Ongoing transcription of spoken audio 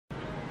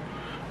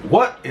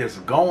What is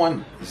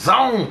going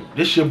on?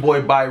 This your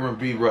boy Byron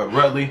B-Rut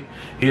Rutley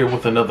here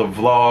with another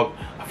vlog.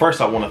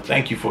 First, I want to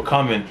thank you for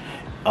coming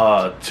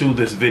to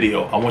this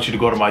video. I want you to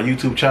go to my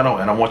YouTube channel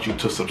and I want you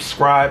to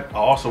subscribe. I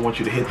also want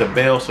you to hit the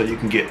bell so you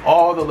can get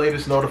all the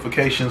latest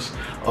notifications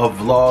of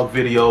vlog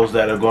videos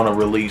that are going to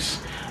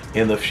release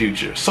in the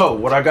future. So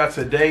what I got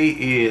today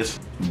is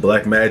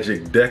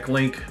BlackMagic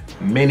Decklink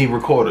mini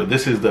recorder.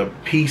 This is the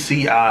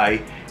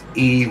PCIe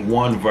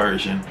 1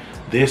 version.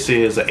 This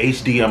is a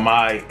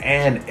HDMI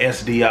and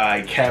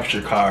SDI capture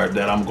card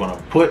that I'm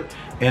gonna put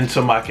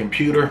into my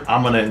computer.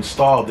 I'm gonna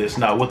install this.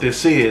 Now what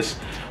this is,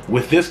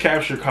 with this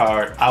capture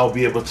card, I'll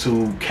be able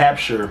to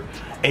capture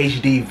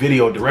HD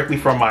video directly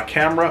from my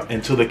camera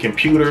into the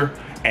computer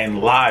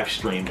and live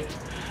stream it.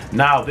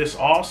 Now this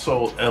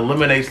also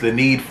eliminates the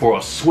need for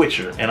a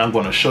switcher, and I'm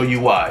gonna show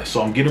you why.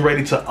 So I'm getting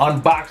ready to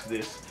unbox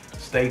this.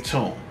 Stay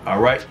tuned. All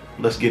right,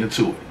 let's get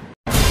into it.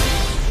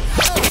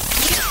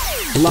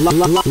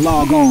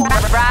 Log on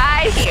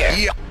right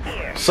here.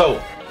 So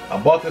I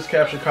bought this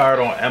capture card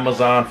on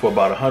Amazon for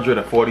about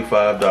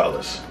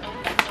 $145.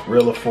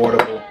 Real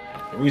affordable.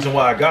 The reason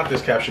why I got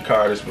this capture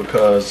card is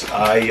because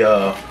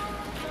I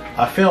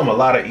film a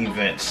lot of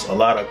events, a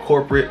lot of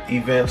corporate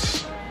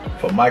events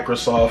for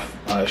Microsoft.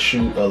 I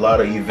shoot a lot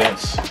of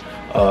events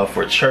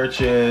for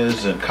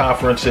churches and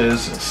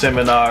conferences and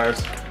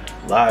seminars,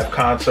 live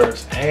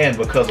concerts, and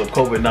because of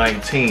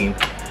COVID-19,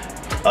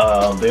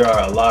 there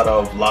are a lot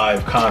of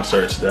live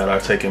concerts that are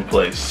taking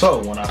place.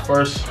 So when I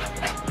first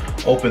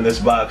open this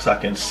box, I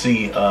can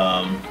see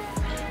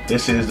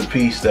this is the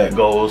piece that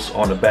goes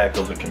on the back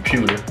of the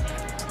computer.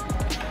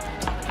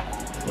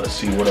 Let's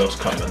see what else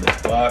comes in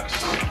this box.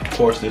 Of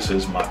course, this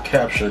is my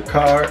capture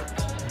card.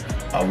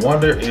 I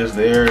wonder, is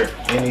there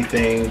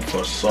anything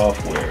for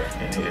software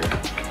in here?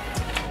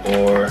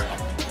 Or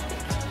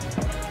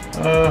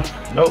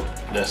nope,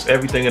 that's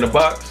everything in the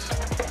box.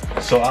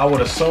 So I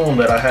would assume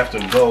that I have to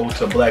go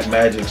to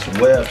BlackMagic's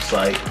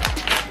website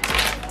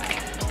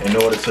in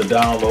order to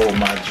download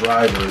my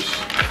drivers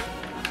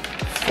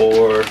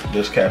for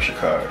this capture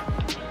card.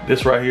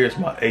 This right here is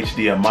my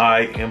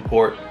HDMI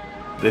import.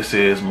 This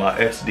is my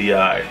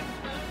SDI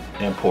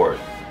import.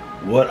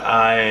 What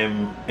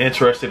I'm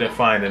interested in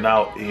finding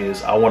out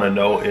is I want to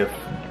know if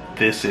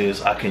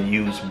I can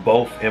use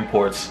both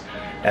imports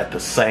at the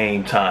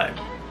same time.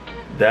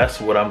 That's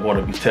what I'm going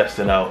to be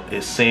testing out,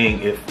 is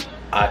seeing if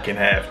I can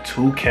have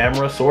two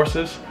camera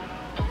sources,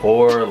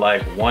 or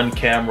like one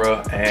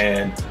camera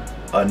and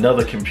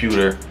another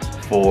computer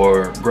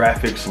for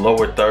graphics,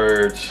 lower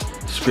thirds,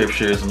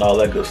 scriptures, and all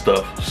that good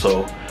stuff.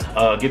 So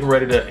getting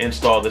ready to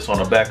install this on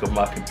the back of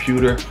my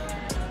computer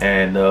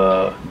and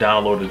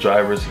download the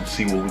drivers and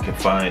see what we can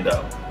find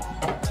out.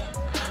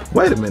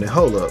 Wait a minute,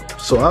 hold up.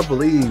 So I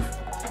believe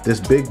this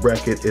big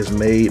bracket is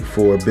made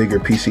for bigger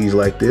PCs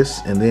like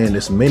this, and then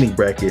this mini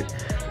bracket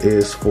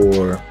is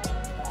for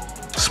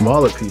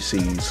smaller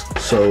PCs.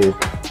 So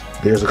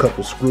there's a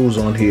couple screws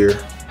on here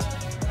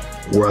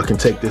where I can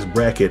take this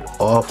bracket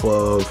off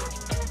of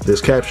this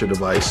capture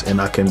device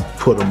and I can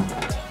put them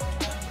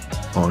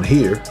on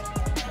here,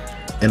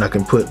 and I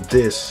can put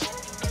this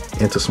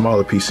into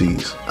smaller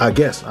PCs. I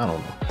guess, I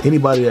don't know.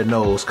 Anybody that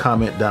knows,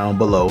 comment down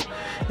below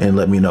and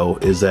let me know,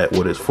 is that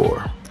what it's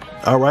for?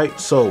 All right,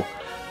 so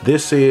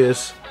this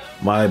is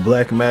my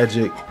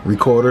BlackMagic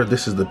recorder.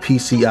 This is the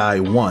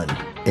PCIe 1,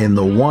 and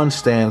the 1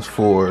 stands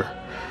for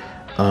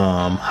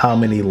how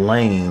many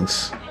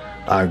lanes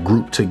are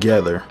grouped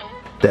together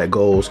that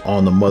goes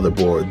on the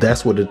motherboard.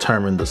 That's what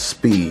determines the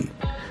speed.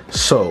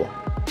 So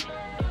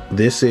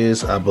this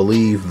is, I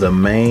believe, the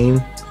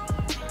main,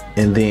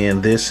 and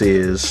then this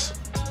is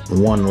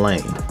one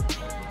lane.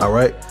 All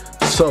right,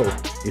 so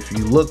if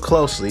you look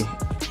closely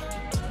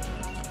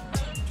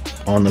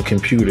on the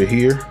computer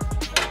here,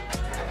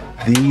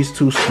 these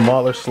two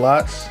smaller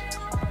slots,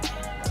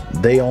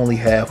 they only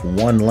have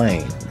one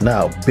lane.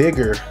 Now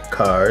bigger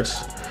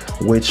cards,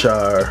 which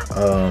are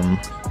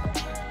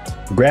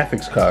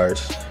graphics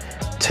cards,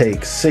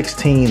 take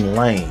 16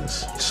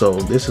 lanes. So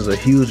this is a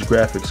huge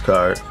graphics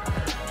card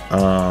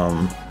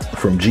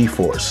from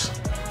GeForce.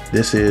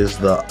 This is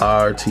the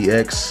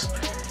RTX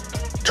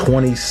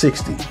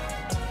 2060.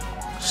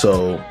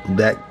 So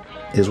that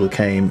is what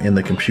came in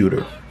the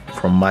computer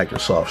from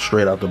Microsoft,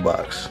 straight out the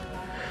box.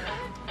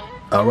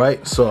 All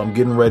right, so I'm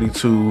getting ready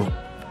to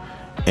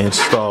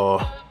install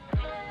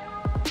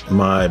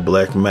my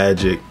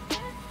BlackMagic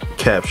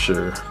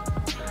capture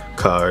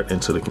card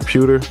into the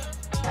computer.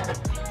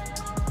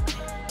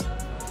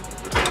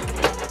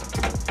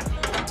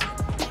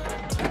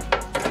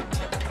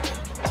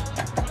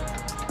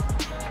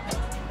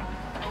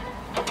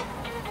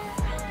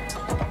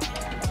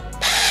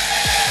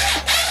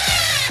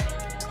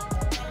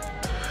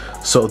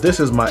 So this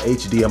is my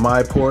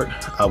HDMI port.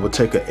 I would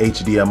take a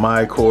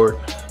HDMI cord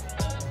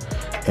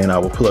and I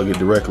will plug it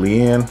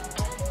directly in.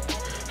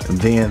 And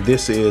then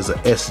this is a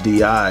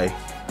SDI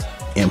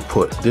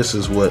input. This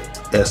is what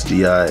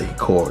SDI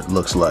cord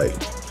looks like.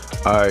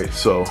 All right,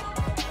 so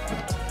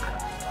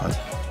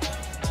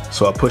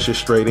I push it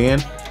straight in,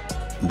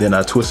 then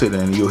I twist it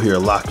and you'll hear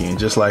locking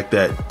just like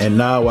that. And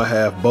now I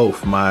have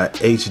both my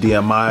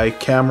HDMI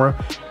camera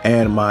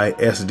and my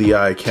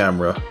SDI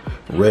camera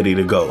ready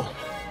to go.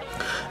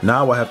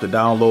 Now I have to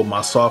download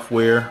my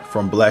software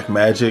from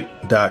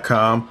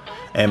BlackMagic.com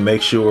and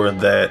make sure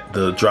that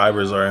the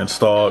drivers are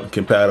installed and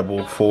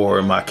compatible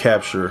for my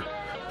capture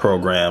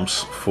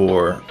programs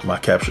for my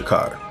capture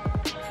card.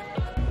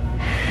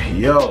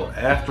 Yo,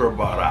 after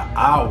about an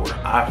hour,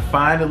 I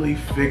finally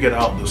figured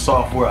out the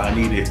software I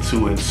needed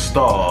to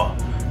install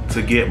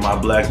to get my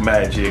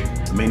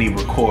BlackMagic mini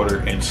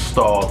recorder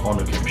installed on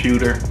the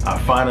computer. I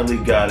finally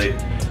got it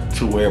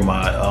to where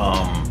my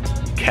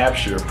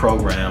capture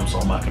programs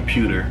on my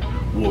computer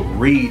will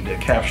read the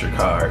capture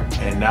card,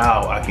 and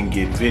now I can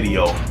get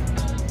video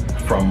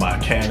from my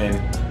Canon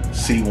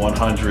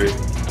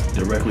C100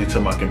 directly to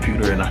my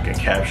computer, and I can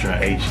capture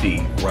in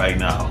HD right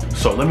now.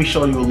 So let me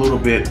show you a little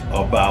bit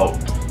about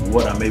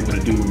what I'm able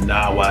to do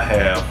now. I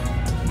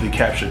have the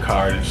capture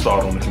card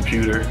installed on the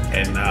computer,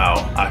 and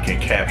now I can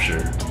capture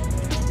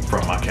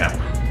from my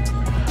camera.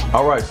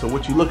 All right, so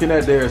what you're looking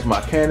at there is my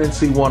Canon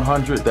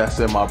C100 that's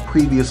in my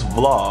previous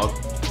vlog.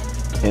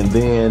 And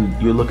then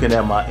you're looking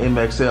at my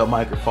MXL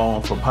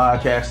microphone for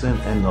podcasting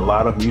and a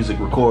lot of music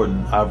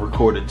recording. I've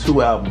recorded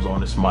 2 albums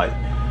on this mic.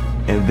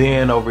 And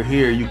then over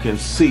here you can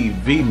see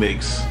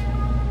vMix.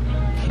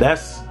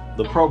 That's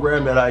the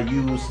program that I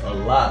use a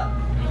lot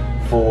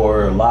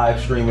for live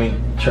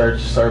streaming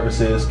church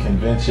services,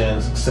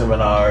 conventions,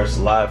 seminars,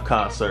 live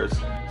concerts.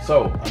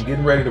 So I'm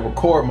getting ready to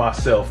record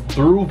myself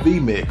through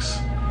vMix.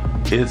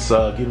 It's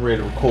getting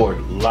ready to record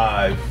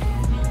live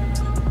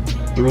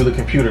through the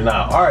computer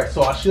now. All right,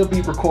 so I should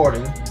be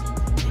recording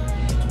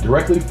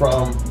directly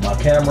from my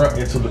camera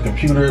into the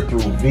computer through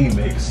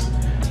vMix.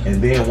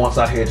 And then once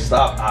I hit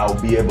stop, I'll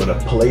be able to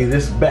play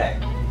this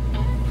back.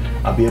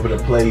 I'll be able to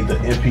play the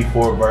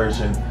MP4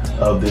 version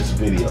of this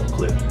video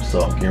clip.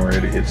 So I'm getting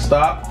ready to hit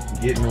stop,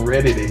 getting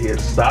ready to hit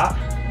stop.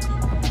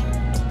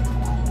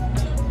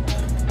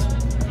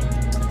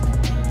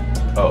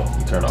 Oh,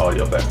 turn the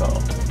audio back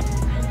on.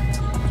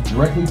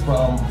 Directly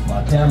from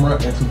my camera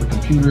into the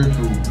computer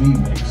through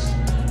vMix.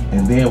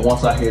 And then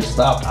once I hit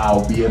stop,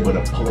 I'll be able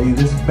to play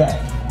this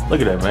back.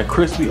 Look at that, man.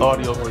 Crispy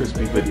audio,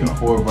 crispy video.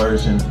 MP4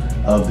 version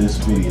of this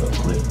video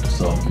clip.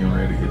 So I'm getting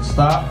ready to hit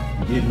stop,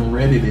 getting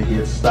ready to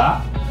hit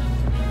stop.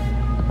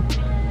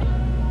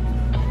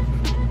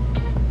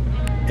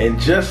 And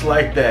just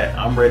like that,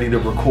 I'm ready to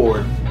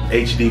record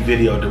HD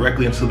video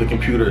directly into the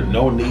computer.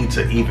 No need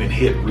to even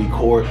hit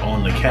record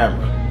on the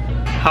camera.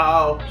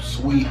 How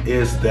sweet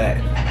is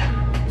that?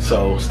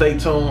 So stay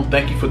tuned.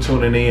 Thank you for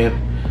tuning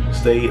in.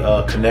 Stay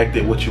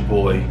connected with your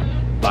boy,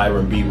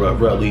 Byron B-Rut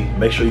Rutley.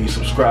 Make sure you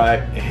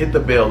subscribe and hit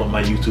the bell on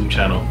my YouTube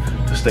channel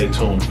to stay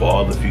tuned for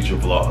all the future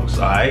vlogs.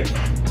 All right?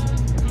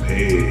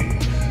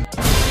 Peace.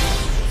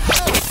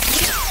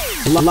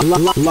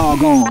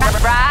 Log on.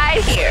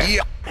 Right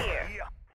here.